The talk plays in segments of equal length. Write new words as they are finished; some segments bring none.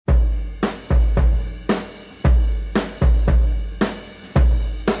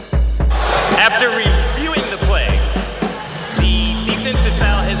After reviewing the play, the defensive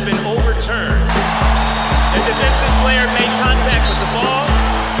foul has been overturned. The defensive player made contact with the ball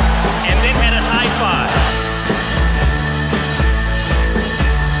and then had a high five.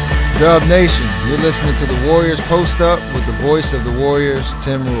 Dub Nation, you're listening to the Warriors Post Up with the voice of the Warriors,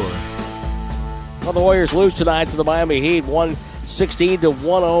 Tim Roye. Well, the Warriors lose tonight to the Miami Heat,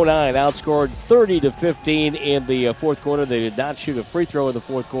 116-109, outscored 30-15 in the fourth quarter. They did not shoot a free throw in the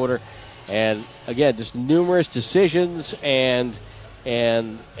fourth quarter. And, again, just numerous decisions and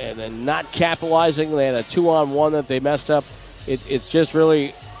then not capitalizing. They had a 2-on-1 that they messed up. It's just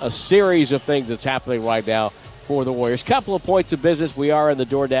really a series of things that's happening right now for the Warriors. Couple of points of business. We are in the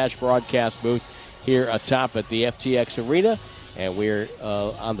DoorDash broadcast booth here atop at the FTX Arena, and we're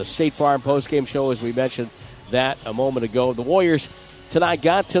on the State Farm postgame show, as we mentioned that a moment ago. The Warriors tonight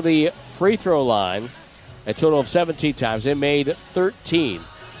got to the free throw line a total of 17 times. They made 13.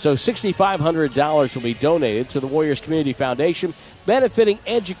 So $6,500 will be donated to the Warriors Community Foundation, benefiting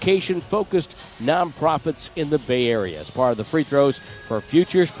education-focused nonprofits in the Bay Area as part of the Free Throws for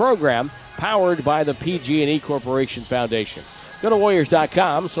Futures program powered by the PG&E Corporation Foundation. Go to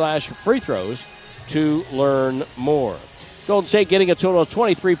Warriors.com/free throws to learn more. Golden State getting a total of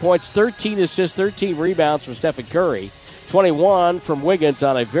 23 points, 13 assists, 13 rebounds from Stephen Curry, 21 from Wiggins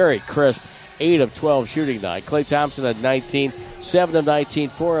on a very crisp 8 of 12 shooting night. Klay Thompson at 19, 7 of 19,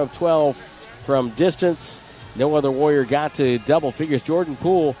 4 of 12 from distance. No other Warrior got to double figures. Jordan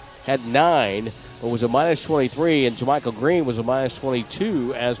Poole had 9, but was a minus 23, and JaMychal Green was a minus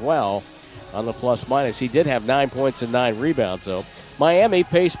 22 as well on the plus-minus. He did have 9 points and 9 rebounds, though. Miami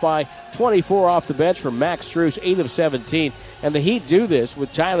paced by 24 off the bench from Max Strus, 8 of 17. And the Heat do this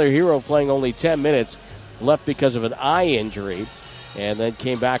with Tyler Hero playing only 10 minutes, left because of an eye injury, and then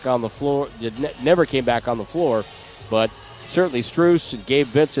came back on the floor. Never came back on the floor, but certainly Strus and Gabe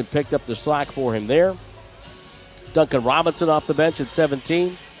Vincent picked up the slack for him there. Duncan Robinson off the bench at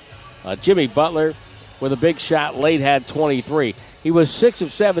 17. Jimmy Butler with a big shot late had 23. He was 6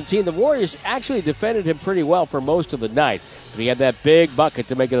 of 17. The Warriors actually defended him pretty well for most of the night. But he had that big bucket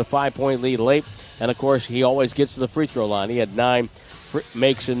to make it a 5-point lead late. And, of course, he always gets to the free throw line. He had 9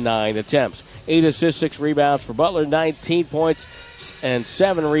 makes and 9 attempts. 8 assists, 6 rebounds for Butler, 19 points and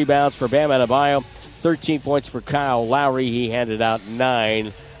 7 rebounds for Bam Adebayo, 13 points for Kyle Lowry. He handed out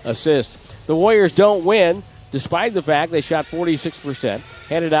 9 assists. The Warriors don't win, despite the fact they shot 46%,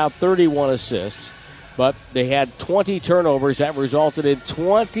 handed out 31 assists. But they had 20 turnovers. That resulted in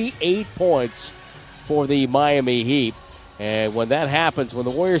 28 points for the Miami Heat. And when that happens, when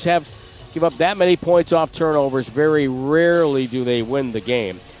the Warriors give up that many points off turnovers, very rarely do they win the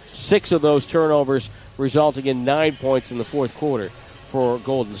game. 6 of those turnovers resulting in 9 points in the fourth quarter for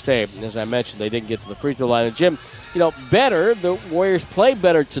Golden State. And as I mentioned, they didn't get to the free throw line. And Jim, better. The Warriors played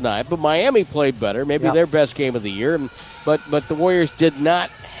better tonight, but Miami played better. Maybe their best game of the year. But the Warriors did not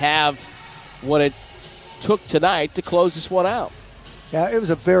have what it took tonight to close this one out. Yeah, it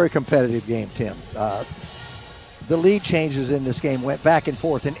was a very competitive game, Tim. The lead changes in this game went back and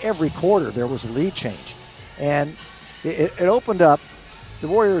forth. In every quarter, there was a lead change. And it opened up. The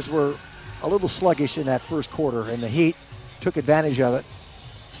Warriors were a little sluggish in that first quarter, and the Heat took advantage of it,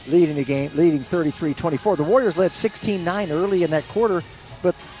 leading the game, leading 33-24. The Warriors led 16-9 early in that quarter,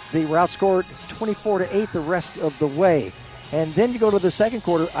 but they were outscored 24-8 the rest of the way. And then you go to the second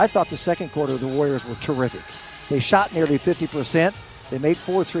quarter. I thought the second quarter the Warriors were terrific. They shot nearly 50%. They made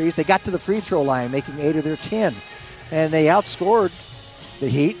 4 threes. They got to the free throw line, making 8 of their 10. And they outscored the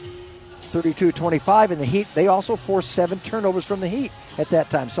Heat 32-25. And the Heat, they also forced 7 turnovers from the Heat at that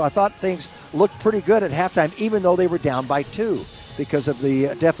time. So I thought things looked pretty good at halftime, even though they were down by 2 because of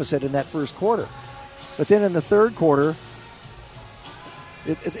the deficit in that first quarter. But then in the third quarter,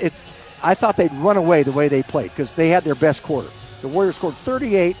 I thought they'd run away the way they played because they had their best quarter. The Warriors scored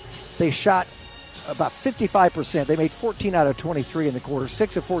 38. They shot about 55%. They made 14 out of 23 in the quarter,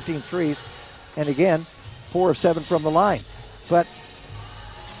 6 of 14 threes, and again, 4 of 7 from the line. But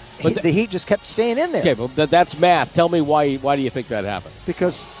the Heat just kept staying in there. Okay, but that's math. Tell me why do you think that happened?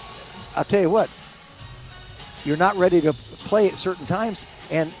 Because I'll tell you what, you're not ready to play at certain times,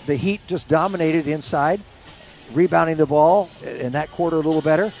 and the Heat just dominated inside, rebounding the ball in that quarter a little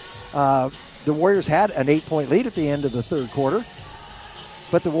better. The Warriors had an 8-point lead at the end of the third quarter,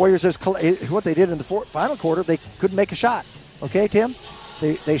 but the Warriors, what they did in the final quarter, they couldn't make a shot. Okay, Tim?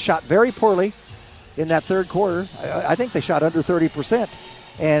 They shot very poorly in that third quarter. I think they shot under 30%,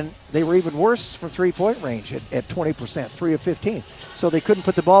 and they were even worse from three-point range at 20%, 3 of 15. So they couldn't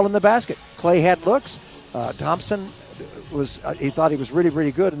put the ball in the basket. Klay had looks. Thompson he thought he was really,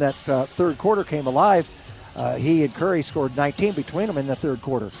 really good in that third quarter, came alive. He and Curry scored 19 between them in the third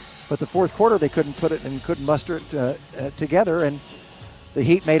quarter. But the fourth quarter, they couldn't put it and couldn't muster it together. And the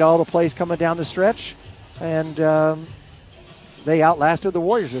Heat made all the plays coming down the stretch. And they outlasted the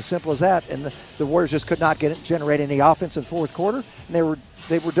Warriors, as simple as that. And the Warriors just could not generate any offense in the fourth quarter. And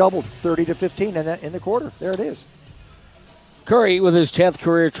they were doubled 30-15 in the quarter. There it is. Curry with his 10th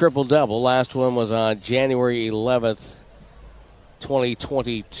career triple-double. Last one was on January 11th,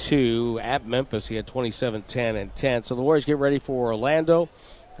 2022 at Memphis. He had 27, 10, and 10. So the Warriors get ready for Orlando,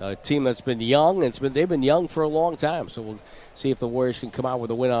 a team that's been young. They've been young for a long time. So we'll see if the Warriors can come out with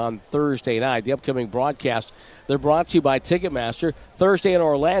a win on Thursday night. The upcoming broadcast, they're brought to you by Ticketmaster. Thursday in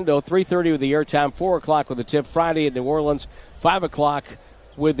Orlando, 3:30 with the airtime, 4 o'clock with the tip. Friday in New Orleans, 5 o'clock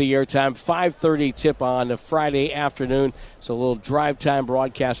with the airtime, 5:30 tip on Friday afternoon. So a little drive time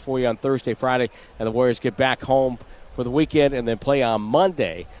broadcast for you on Thursday, Friday, and the Warriors get back home for the weekend and then play on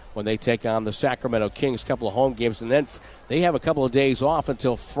Monday when they take on the Sacramento Kings, a couple of home games. And then they have a couple of days off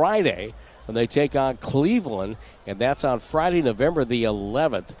until Friday when they take on Cleveland, and that's on Friday, November the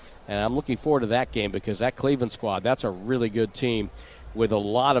 11th. And I'm looking forward to that game because that Cleveland squad, that's a really good team with a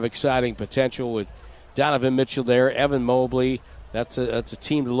lot of exciting potential with Donovan Mitchell there, Evan Mobley. That's a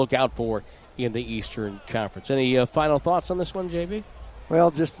team to look out for in the Eastern Conference. Any final thoughts on this one, JB? Well,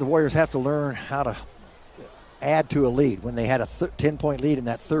 just the Warriors have to learn how to add to a lead. When they had a 10-point lead in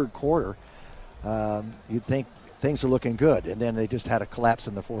that third quarter, you'd think things are looking good. And then they just had a collapse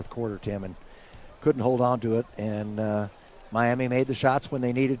in the fourth quarter, Tim, and couldn't hold on to it. And Miami made the shots when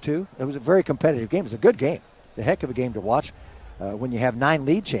they needed to. It was a very competitive game. It was a good game. A heck of a game to watch. When you have 9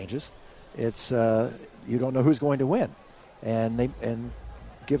 lead changes, it's you don't know who's going to win. And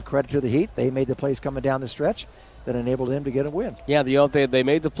give credit to the Heat. They made the plays coming down the stretch that enabled them to get a win. Yeah, they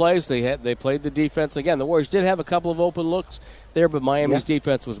made the plays. They played the defense. Again, the Warriors did have a couple of open looks there, but Miami's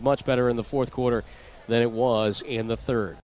defense was much better in the fourth quarter than it was in the third.